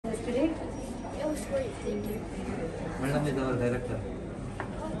Madam is our director.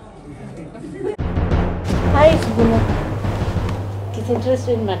 Hi, Subhuna. He's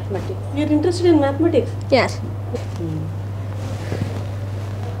interested in mathematics. You're interested in mathematics? Yes.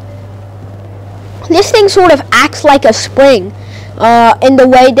 This thing sort of acts like a spring in the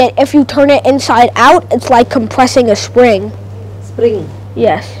way that if you turn it inside out, it's like compressing a spring. Spring.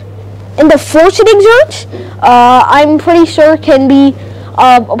 Yes. And the force it exerts, I'm pretty sure can be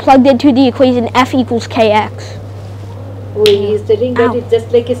plugged into the equation F equals kx. Oh, he is telling that it's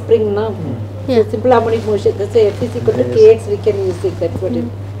just like a spring now. Yeah. So simple harmonic motion. That's why F is equal to kx. We can use it. That's what it.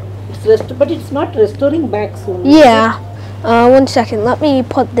 It's but it's not restoring back soon. Yeah. 1 second. Let me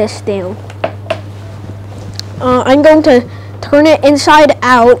put this down. I'm going to turn it inside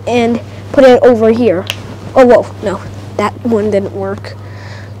out and put it over here. Oh, whoa. No. That one didn't work.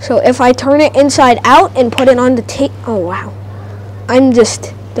 So if I turn it inside out and put it on the tape, oh wow, I'm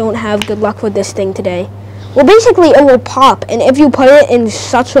just don't have good luck with this thing today. Well, basically it will pop, and if you put it in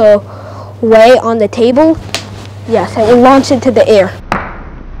such a way on the table, yes, it will launch into the air.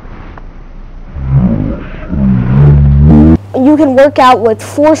 You can work out with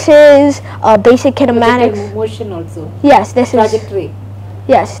forces, basic kinematics. Projectile motion also. Yes, this Trajectory. is.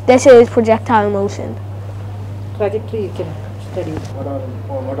 Yes, this is projectile motion. Trajectory you can study. What are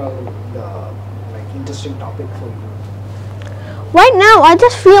the interesting topics for you? Right now, I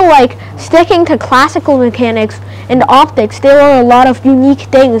just feel like sticking to classical mechanics and optics, there are a lot of unique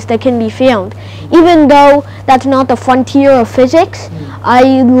things that can be found. Even though that's not the frontier of physics,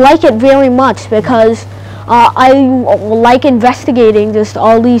 I like it very much because I like investigating just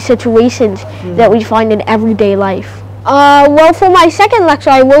all these situations that we find in everyday life. Well, for my second lecture,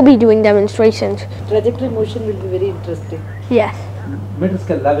 I will be doing demonstrations. Trajectory motion will be very interesting. Yes. Middle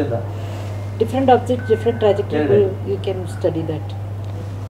scale level. Different objects, different trajectory. Yeah, right. You can study that.